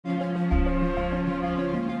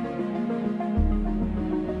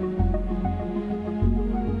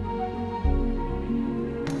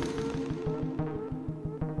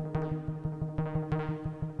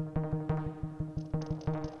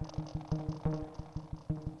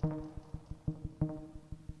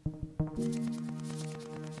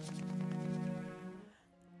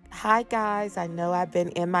Hi guys, I know I've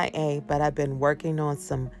been MIA, but I've been working on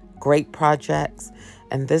some great projects.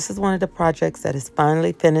 And this is one of the projects that is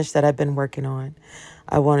finally finished that I've been working on.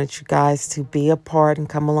 I wanted you guys to be a part and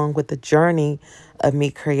come along with the journey of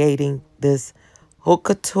me creating this Haute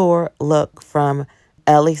Couture look from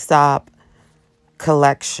Ellie Saab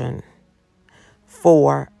collection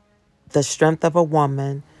for The Strength of a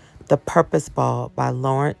Woman, The Purpose Ball by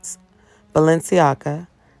Lawrence Balenciaga,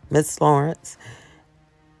 Miss Lawrence,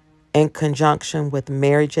 in conjunction with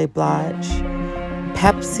Mary J Blige,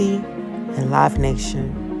 Pepsi, and Live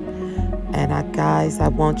Nation. And guys, I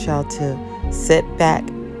want y'all to sit back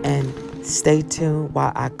and stay tuned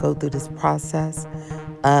while I go through this process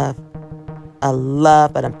of a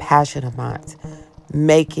love and a passion of mine,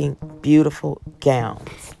 making beautiful gowns.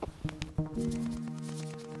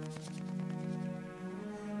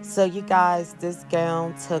 So you guys, this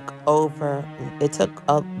gown took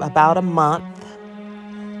about a month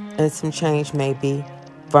and some change maybe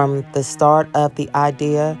from the start of the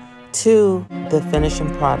idea to the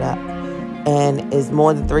finishing product, and is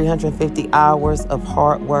more than 350 hours of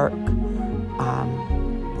hard work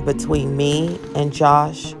between me and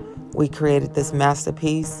Josh. We created this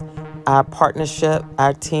masterpiece, our partnership,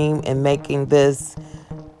 our team in making this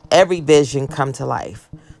every vision come to life.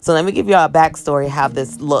 So let me give you all a backstory how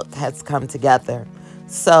this look has come together.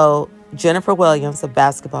 So Jennifer Williams of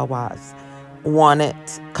Basketball Wives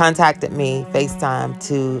contacted me FaceTime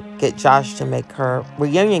to get Josh to make her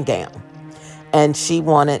reunion gown. And she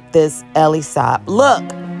wanted this Ellie Saab look.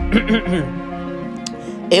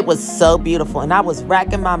 It was so beautiful. And I was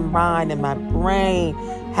racking my mind and my brain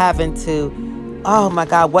having to, oh my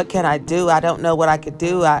God, what can I do? I don't know what I could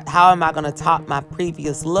do. How am I going to top my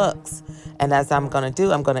previous looks? And as I'm going to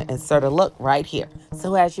do, I'm going to insert a look right here.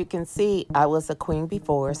 So as you can see, I was a queen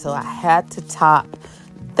before, so I had to top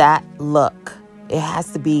that look. It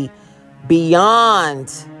has to be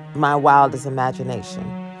beyond my wildest imagination.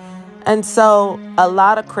 And so a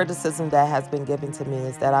lot of criticism that has been given to me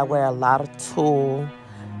is that I wear a lot of tulle,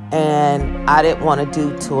 and I didn't want to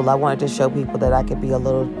do tulle. I wanted to show people that I could be a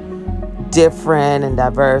little different and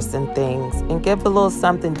diverse in things and give a little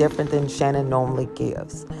something different than Shannon normally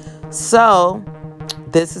gives. So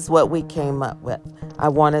this is what we came up with. I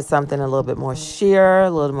wanted something a little bit more sheer, a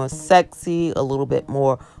little more sexy, a little bit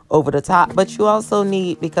more over the top. But you also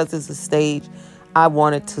need, because it's a stage, I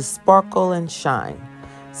wanted to sparkle and shine.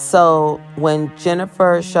 So when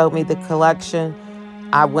Jennifer showed me the collection,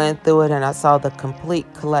 I went through it and I saw the complete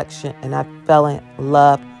collection and I fell in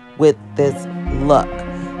love with this look.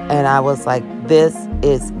 And I was like, this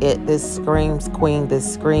is it. This screams queen.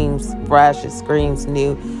 This screams fresh. It screams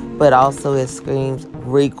new, but also it screams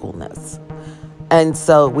regalness. And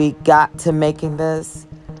so we got to making this.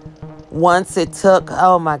 Once it took,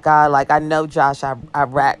 oh my God, like I know Josh, I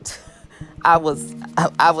racked. I was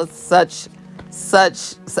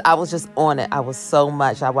just on it. I was so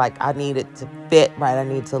much. I needed to fit right. I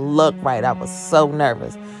needed to look right. I was so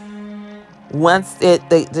nervous. Once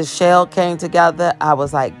the shell came together, I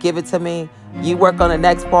was like, give it to me. You work on the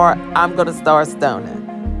next part. I'm going to start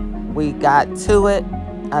stoning. We got to it.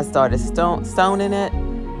 I started stoning it.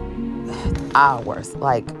 Hours.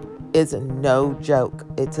 Like, it's no joke.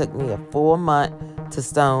 It took me a full month to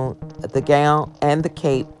stone the gown and the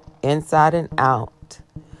cape inside and out.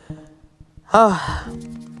 Oh.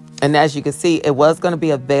 And as you can see, it was going to be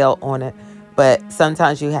a veil on it, but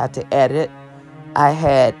sometimes you have to edit. I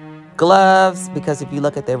had gloves, because if you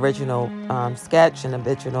look at the original sketch and the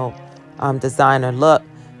original designer look,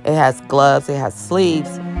 it has gloves, it has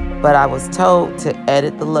sleeves, but I was told to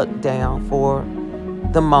edit the look down for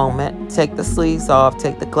the moment, take the sleeves off,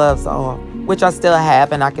 take the gloves off, which I still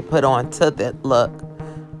have and I can put on to the look.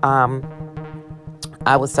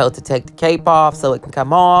 I was told to take the cape off so it can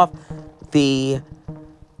come off. The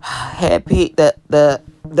headpiece, the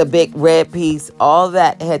big red piece, all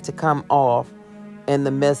that had to come off in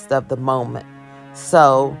the midst of the moment.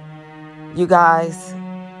 So you guys,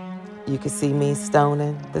 you can see me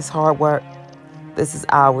stoning. This hard work. This is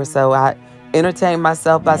hours. So I entertain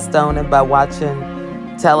myself by stoning, by watching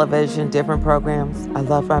television, different programs. I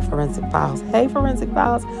love my Forensic Files. Hey, Forensic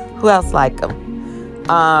Files. Who else like them?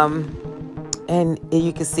 And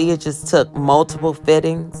you can see it just took multiple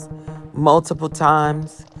fittings, multiple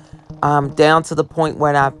times, down to the point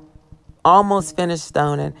when I almost finished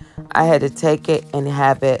stoning. I had to take it and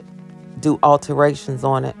have it do alterations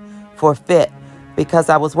on it for fit, because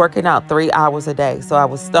I was working out 3 hours a day. So I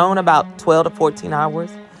was stoned about 12 to 14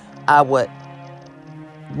 hours. I would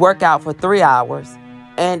work out for 3 hours,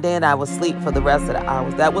 and then I would sleep for the rest of the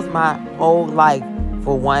hours. That was my whole life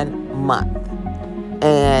for 1 month.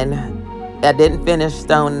 And I didn't finish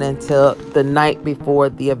stoning until the night before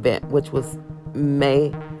the event, which was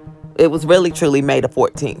May. It was really truly May the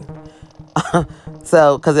 14th.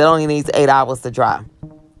 So, because it only needs 8 hours to dry.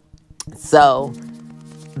 So,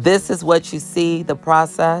 this is what you see, the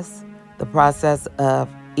process of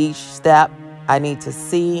each step. I need to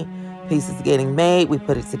see pieces getting made. We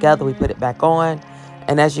put it together, we put it back on.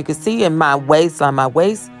 And as you can see in my waistline,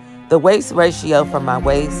 the waist ratio from my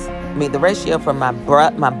waist, the ratio from my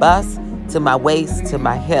bust to my waist to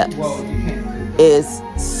my hips is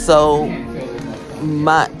so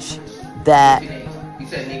much that,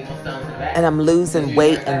 and I'm losing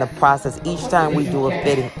weight in the process. Each time we do a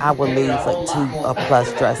fitting, I will lose like 2 or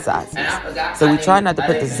plus dress sizes. So we try not to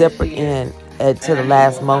put the zipper in to the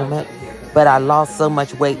last moment, but I lost so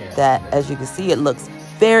much weight that, as you can see, it looks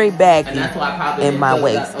very baggy in my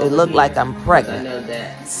waist. It looked like I'm pregnant.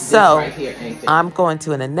 So I'm going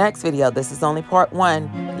to, in the next video, this is only part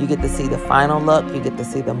 1, you get to see the final look, you get to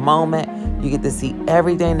see the moment, you get to see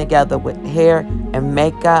everything together with hair and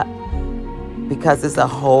makeup, because it's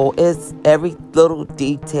every little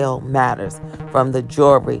detail matters, from the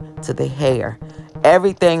jewelry to the hair.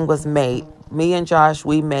 Everything was made. Me and Josh,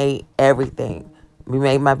 we made everything. We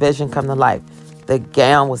made my vision come to life. The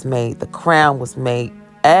gown was made, the crown was made,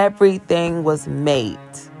 everything was made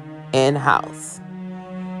in-house.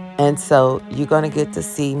 And so you're going to get to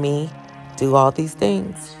see me do all these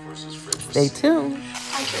things. Stay tuned.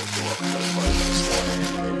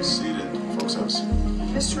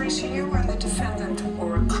 Miss Teresa, you and the defendant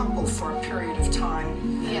were a couple for a period of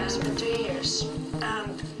time. Yes, for 3 years.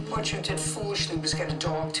 And what you did foolishly was get a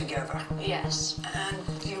dog together. Yes. And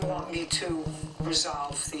you want me to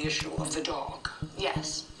resolve the issue of the dog?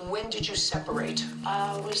 Yes. When did you separate?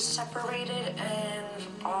 We separated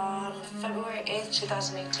on February 8th,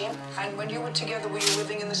 2018. And when you were together, were you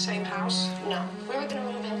living in the same house? No, we were going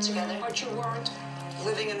to move in together. But you weren't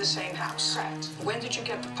living in the same house? Correct. When did you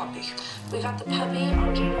get the puppy? We got the puppy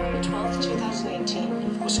on January 12th,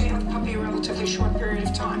 2018. Well, so you had the puppy a relatively short period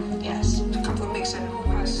of time? Yes. A couple of weeks, and who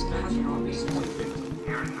has the puppy?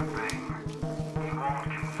 Here's the thing. He won't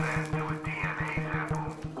consent to a DNA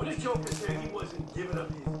sample. Well, this joker said he wasn't giving up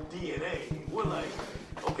his DNA. We're like,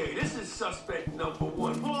 okay, this is suspect number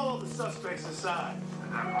 1. Pull all the suspects aside.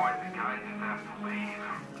 At that point, the guy just has to leave.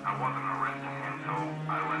 I wasn't arresting him, so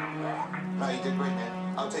I let him walk. No, you did great, man.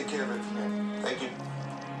 I'll take care of it from there. Thank you.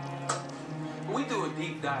 We do a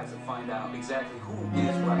deep dive to find out exactly who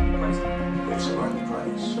is Rodney Price. It's Rodney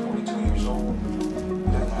Price, 42 years old. He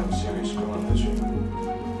doesn't have a serious criminal history.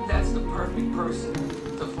 That's the perfect person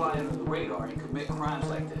to fly under the radar and commit crimes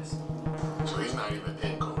like this. So he's not even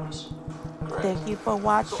in Congress. Correct? Thank you for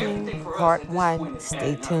watching part 1.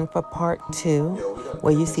 Stay tuned for part 2,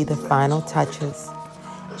 where you see the final touches.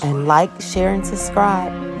 And like, share, and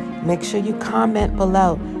subscribe. Make sure you comment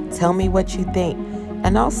below. Tell me what you think.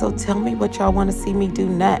 And also tell me what y'all want to see me do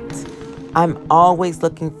next. I'm always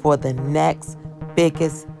looking for the next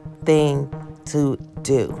biggest thing to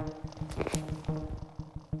do.